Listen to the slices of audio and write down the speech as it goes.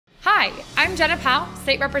Hi, I'm Jenna Powell,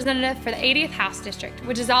 State Representative for the 80th House District,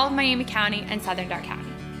 which is all of Miami County and Southern Darke County.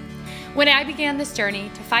 When I began this journey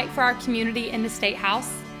to fight for our community in the State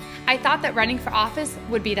House, I thought that running for office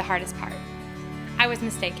would be the hardest part. I was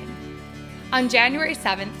mistaken. On January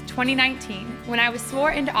 7th, 2019, when I was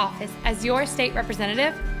sworn into office as your state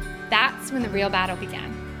representative, that's when the real battle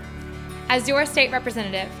began. As your state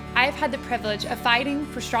representative, I have had the privilege of fighting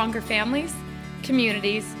for stronger families,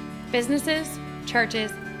 communities, businesses,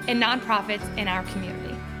 churches, and nonprofits in our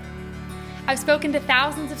community. I've spoken to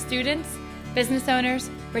thousands of students, business owners,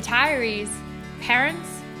 retirees, parents,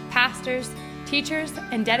 pastors, teachers,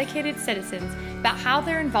 and dedicated citizens about how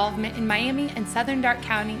their involvement in Miami and Southern Darke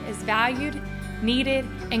County is valued, needed,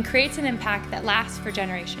 and creates an impact that lasts for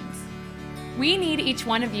generations. We need each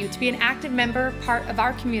one of you to be an active member, part of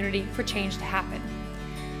our community for change to happen.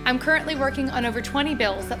 I'm currently working on over 20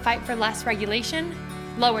 bills that fight for less regulation,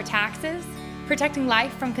 lower taxes, protecting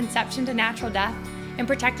life from conception to natural death, and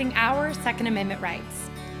protecting our Second Amendment rights.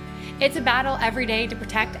 It's a battle every day to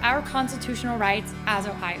protect our constitutional rights as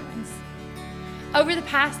Ohioans. Over the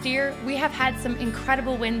past year, we have had some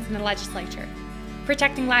incredible wins in the legislature.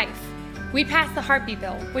 Protecting life. We passed the Heartbeat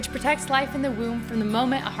Bill, which protects life in the womb from the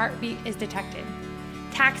moment a heartbeat is detected.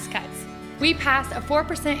 Tax cuts. We passed a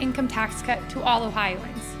 4% income tax cut to all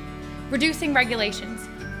Ohioans. Reducing regulations.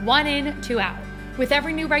 1 in, 2 out. With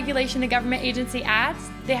every new regulation a government agency adds,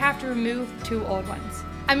 they have to remove 2 old ones.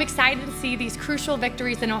 I'm excited to see these crucial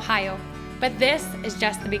victories in Ohio, but this is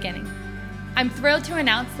just the beginning. I'm thrilled to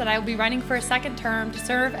announce that I will be running for a second term to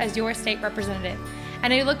serve as your state representative,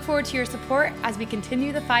 and I look forward to your support as we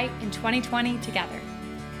continue the fight in 2020 together.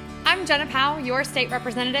 I'm Jenna Powell, your state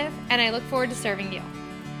representative, and I look forward to serving you.